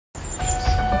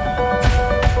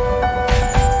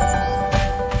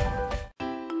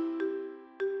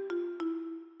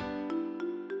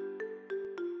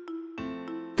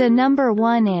The number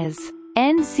 1 is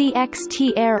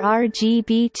Nzxt Aer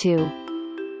Rgb 2.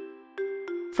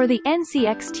 For the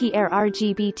Nzxt Aer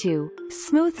Rgb 2,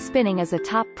 smooth spinning is a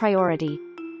top priority.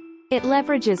 It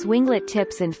leverages winglet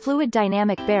tips and fluid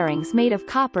dynamic bearings made of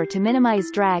copper to minimize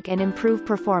drag and improve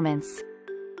performance.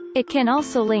 It can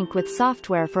also link with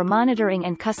software for monitoring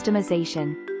and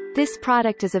customization. This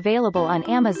product is available on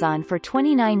Amazon for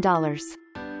 $29.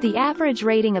 The average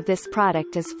rating of this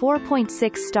product is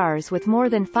 4.6 stars with more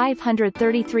than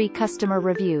 533 customer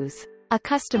reviews. A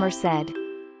customer said,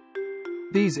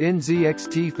 "These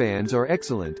Nzxt fans are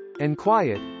excellent and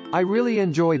quiet. I really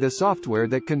enjoy the software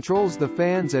that controls the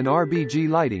fans and RGB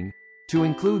lighting, to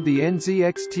include the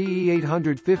Nzxt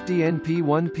 850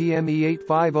 NP1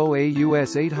 PME850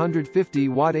 AUS 850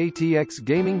 Watt ATX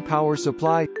Gaming Power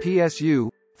Supply, PSU,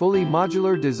 fully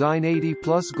modular design 80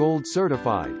 plus gold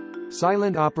certified.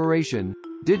 Silent operation,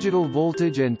 digital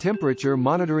voltage and temperature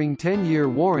monitoring 10-year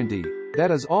warranty,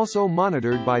 that is also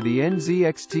monitored by the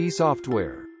Nzxt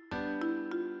software."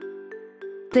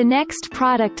 The next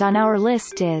product on our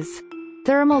list is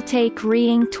Thermaltake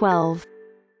Riing 12.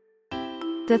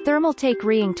 The Thermaltake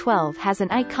Riing 12 has an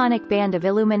iconic band of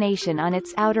illumination on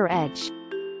its outer edge.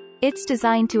 It's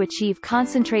designed to achieve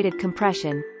concentrated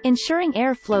compression, ensuring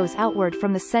air flows outward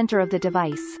from the center of the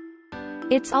device.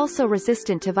 It's also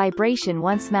resistant to vibration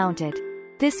once mounted.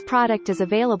 This product is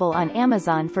available on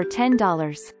Amazon for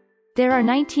 $10. There are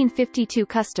 1952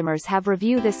 customers have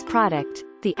reviewed this product.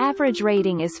 The average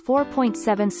rating is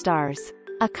 4.7 stars.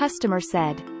 A customer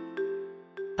said,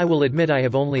 "I will admit I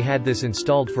have only had this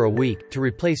installed for a week, to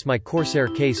replace my Corsair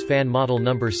case fan model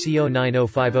number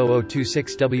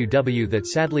CO9050026WW that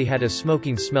sadly had a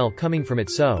smoking smell coming from it,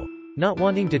 so, not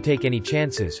wanting to take any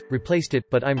chances, replaced it,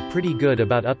 but I'm pretty good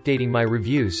about updating my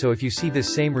reviews, so if you see this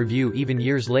same review even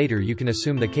years later you can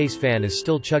assume the case fan is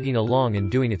still chugging along and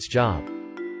doing its job.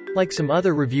 Like some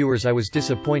other reviewers, I was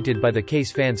disappointed by the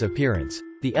case fan's appearance.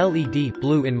 The LED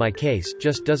blue in my case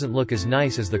just doesn't look as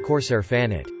nice as the Corsair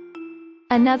fan it."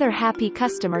 Another happy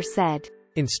customer said,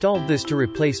 "Installed this to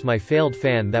replace my failed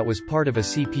fan that was part of a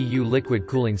CPU liquid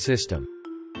cooling system.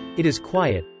 It is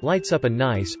quiet, lights up a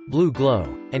nice, blue glow,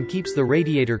 and keeps the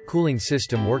radiator cooling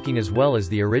system working as well as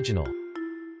the original."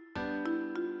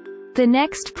 The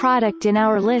next product in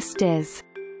our list is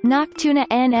Noctuna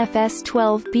Nf S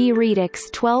 12 B Redux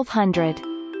 1200.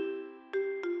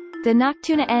 The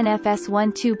Noctuna Nf S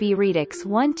 12 B Redux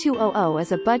 1200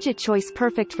 is a budget choice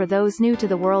perfect for those new to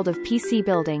the world of PC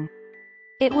building.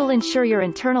 It will ensure your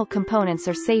internal components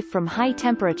are safe from high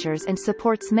temperatures and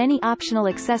supports many optional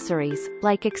accessories,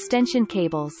 like extension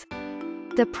cables.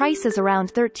 The price is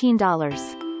around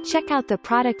 $13. Check out the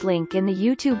product link in the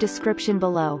YouTube description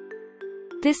below.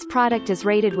 This product is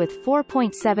rated with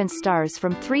 4.7 stars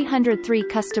from 303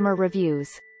 customer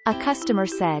reviews. A customer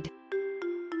said,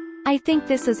 "I think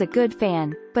this is a good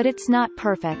fan, but it's not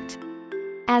perfect.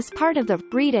 As part of the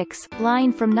Redux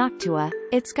line from Noctua,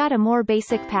 it's got a more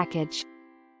basic package.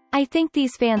 I think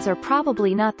these fans are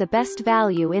probably not the best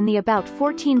value in the about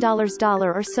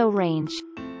 $14 or so range.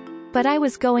 But I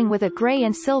was going with a gray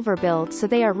and silver build, so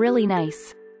they are really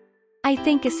nice. I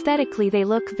think aesthetically they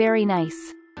look very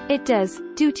nice. It does,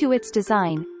 due to its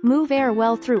design, move air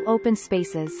well through open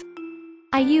spaces.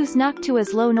 I use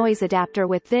Noctua's low noise adapter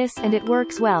with this and it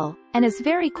works well, and is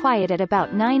very quiet at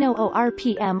about 900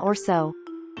 RPM or so.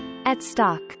 At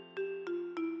stock."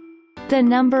 The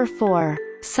number 4.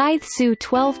 Scythe Su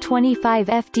 1225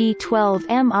 FD12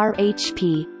 M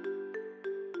Rhp.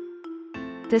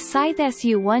 The Scythe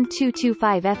Su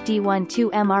 1225 FD12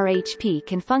 M Rhp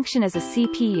can function as a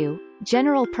CPU,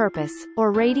 general purpose,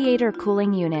 or radiator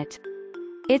cooling unit.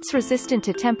 It's resistant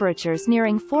to temperatures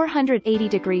nearing 480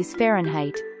 degrees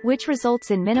Fahrenheit, which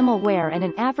results in minimal wear and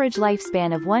an average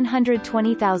lifespan of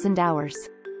 120,000 hours.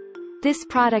 This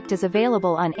product is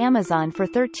available on Amazon for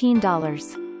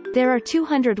 $13. There are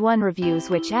 201 reviews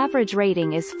which average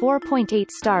rating is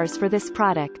 4.8 stars for this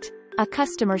product. A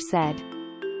customer said,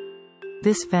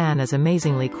 "This fan is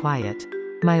amazingly quiet.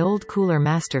 My old Cooler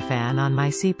Master fan on my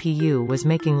CPU was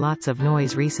making lots of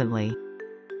noise recently.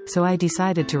 So I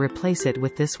decided to replace it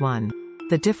with this one.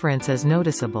 The difference is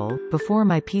noticeable. Before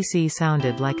my PC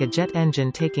sounded like a jet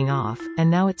engine taking off, and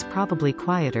now it's probably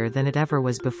quieter than it ever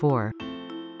was before.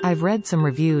 I've read some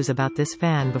reviews about this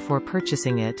fan before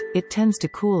purchasing it. It tends to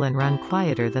cool and run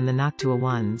quieter than the Noctua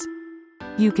ones.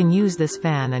 You can use this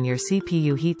fan on your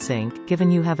CPU heatsink, given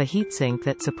you have a heatsink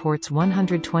that supports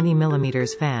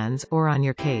 120mm fans, or on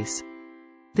your case.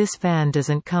 This fan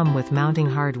doesn't come with mounting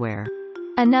hardware."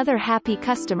 Another happy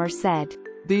customer said,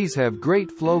 "These have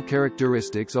great flow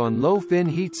characteristics on low-fin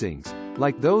heatsinks,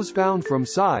 like those found from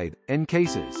Scythe and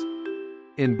cases.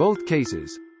 In both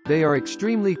cases, they are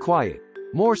extremely quiet,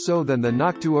 more so than the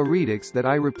Noctuna Redux that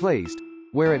I replaced,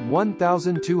 where at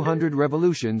 1200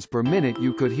 revolutions per minute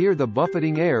you could hear the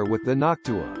buffeting air with the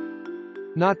Noctuna.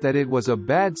 Not that it was a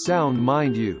bad sound,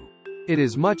 mind you. It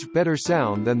is much better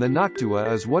sound than the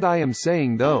Noctuna is what I am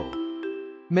saying though.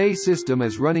 My system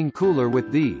is running cooler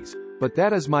with these, but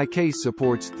that is my case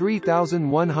supports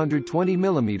 3120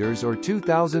 mm or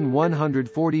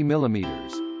 2140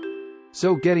 mm.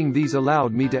 So getting these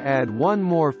allowed me to add one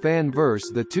more fan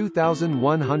versus the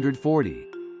 2140.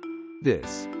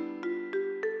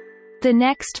 The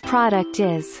next product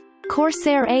is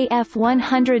Corsair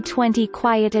AF120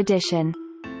 Quiet Edition.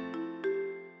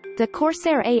 The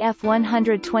Corsair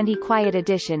AF120 Quiet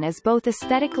Edition is both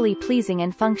aesthetically pleasing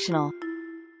and functional.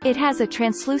 It has a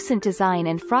translucent design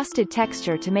and frosted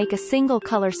texture to make a single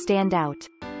color stand out.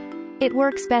 It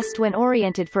works best when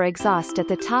oriented for exhaust at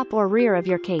the top or rear of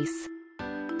your case.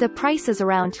 The price is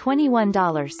around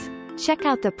 $21. Check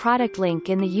out the product link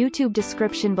in the YouTube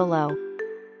description below.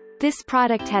 This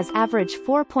product has average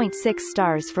 4.6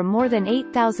 stars from more than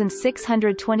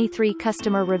 8,623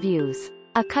 customer reviews.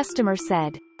 A customer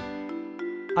said,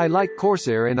 "I like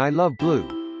Corsair and I love blue,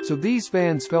 so these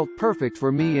fans felt perfect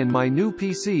for me in my new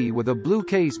PC with a blue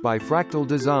case by Fractal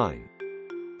Design.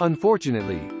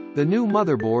 Unfortunately, the new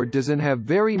motherboard doesn't have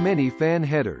very many fan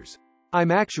headers. I'm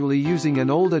actually using an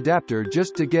old adapter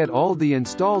just to get all the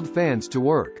installed fans to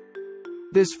work.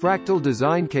 This Fractal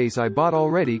Design case I bought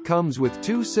already comes with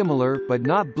two similar, but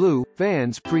not blue,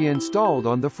 fans pre-installed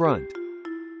on the front.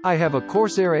 I have a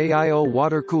Corsair AIO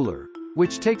water cooler,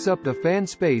 which takes up the fan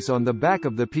space on the back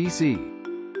of the PC.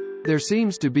 There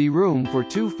seems to be room for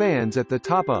two fans at the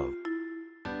top of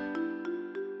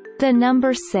the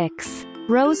number 6.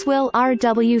 Rosewill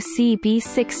Rwcb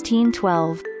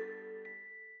 1612.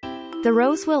 The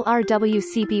Rosewill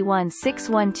Rwcb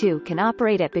 1612 can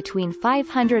operate at between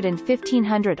 500 and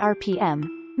 1500 RPM,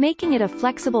 making it a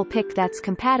flexible pick that's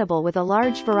compatible with a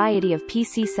large variety of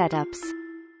PC setups.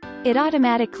 It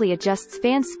automatically adjusts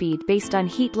fan speed based on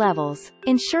heat levels,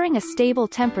 ensuring a stable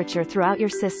temperature throughout your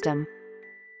system.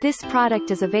 This product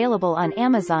is available on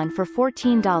Amazon for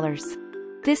 $14.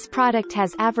 This product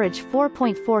has average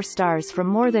 4.4 stars from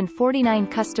more than 49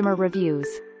 customer reviews.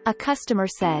 A customer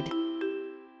said,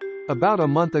 "About a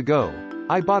month ago,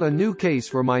 I bought a new case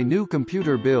for my new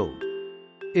computer build.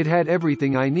 It had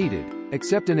everything I needed,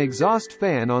 except an exhaust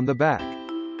fan on the back.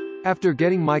 After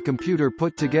getting my computer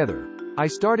put together, I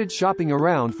started shopping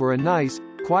around for a nice,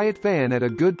 quiet fan at a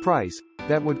good price,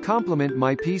 that would complement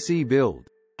my PC build.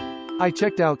 I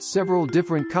checked out several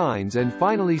different kinds and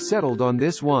finally settled on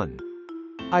this one.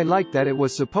 I liked that it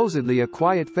was supposedly a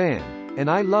quiet fan, and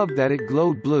I loved that it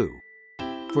glowed blue.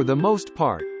 For the most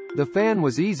part, the fan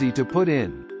was easy to put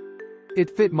in.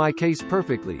 It fit my case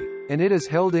perfectly, and it is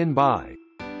held in by."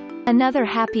 Another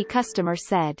happy customer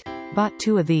said, "Bought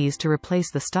 2 of these to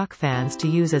replace the stock fans to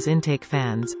use as intake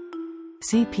fans.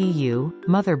 CPU,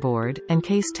 motherboard, and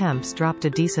case temps dropped a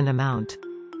decent amount.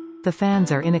 The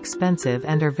fans are inexpensive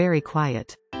and are very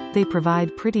quiet. They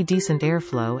provide pretty decent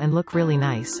airflow and look really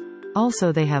nice.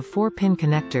 Also they have 4-pin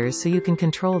connectors so you can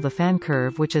control the fan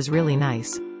curve, which is really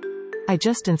nice. I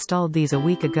just installed these a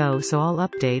week ago, so I'll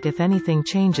update if anything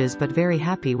changes, but very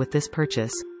happy with this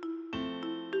purchase."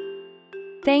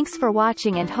 Thanks for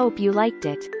watching and hope you liked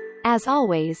it. As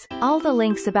always, all the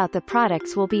links about the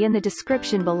products will be in the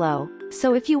description below,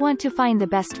 so if you want to find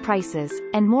the best prices,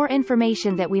 and more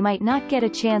information that we might not get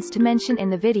a chance to mention in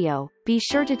the video, be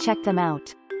sure to check them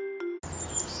out.